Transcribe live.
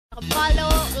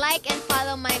like and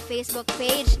follow my Facebook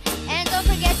page. And don't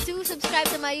forget to subscribe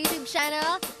to my YouTube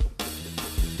channel.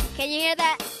 Can you hear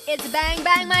that? It's Bang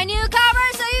Bang, my new cover.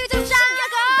 So YouTube channel,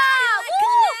 go!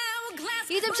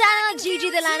 YouTube channel, Gigi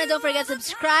Delana. Don't forget to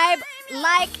subscribe,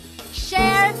 like,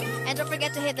 share, and don't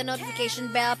forget to hit the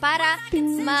notification bell para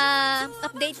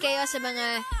ma-update kayo sa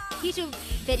mga YouTube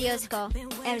videos ko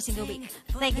every single week.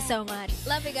 Thank you so much.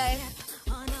 Love you guys.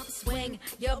 Swing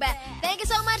your back. Thank you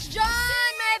so much, John,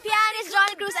 my pianist,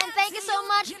 John Cruz, and thank you so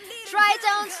much,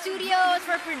 Tritone Studios,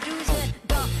 for producing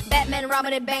Batman, Robin,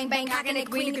 and Bang Bang, hacking it,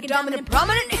 green, dominant,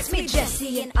 prominent. It's me,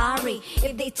 Jesse and Ari.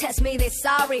 If they test me, they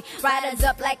sorry. Riders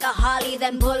up like a Harley,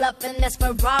 then pull up in this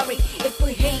Ferrari. If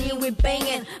we hanging, we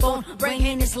banging. Bone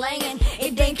bringing is slanging.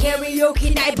 It ain't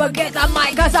karaoke night, but get the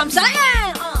mic, cause I'm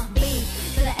singing. B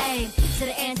to the A, to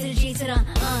the N, to the G, to the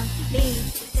B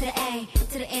to the A,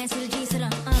 to the N, to the G, to the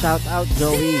Shout out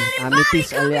Joey, Amitis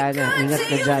Aliana. Ingat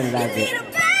ka dyan lagi.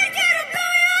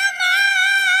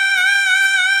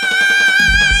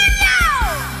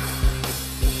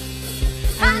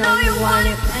 I know you want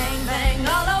it, bang, bang,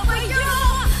 all over you.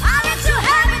 I'll let you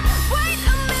have it. Wait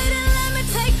a minute, let me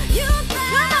take you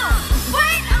down.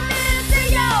 Wait a minute, say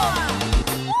yo.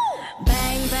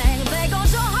 Bang, bang, bang, go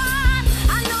so hard.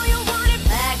 I know you want it.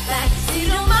 Back, back, seat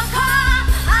in my car.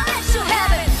 I'll let you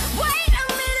have it. Wait a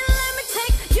minute, let me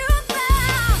take you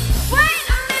down. Wait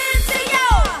a minute, say yo.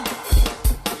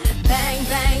 Bang,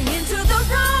 bang, into the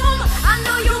room. I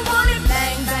know you want it.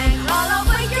 Bang, bang, all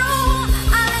over you.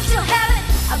 I'll let you have it.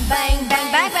 Bang, bang,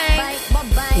 bang, bang.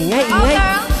 Ingay, Oh, ingay.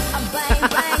 girl. Bang,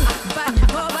 bang, bang, bang,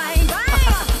 bang.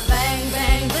 Bang,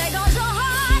 bang, they go so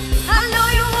hard. I know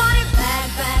you want it. Back,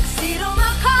 back, seat on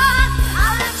my car.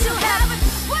 I'll let you have it.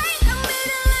 Wait a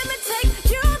minute, let me take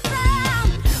you down.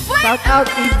 Wait Shout a out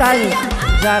minute, Ethan, say yo.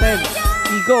 Jared,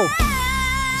 Igo.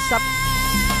 Sup?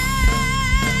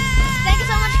 Thank you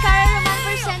so much, Cara Roman,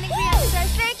 for sending free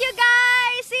answers. Thank you,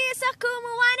 guys. See you sa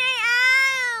Kumu 1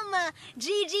 a.m.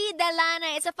 Gigi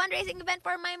Delana. It's a fundraising event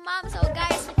for my mom. So,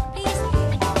 guys, please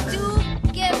do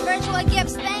give virtual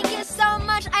gifts. Thank you.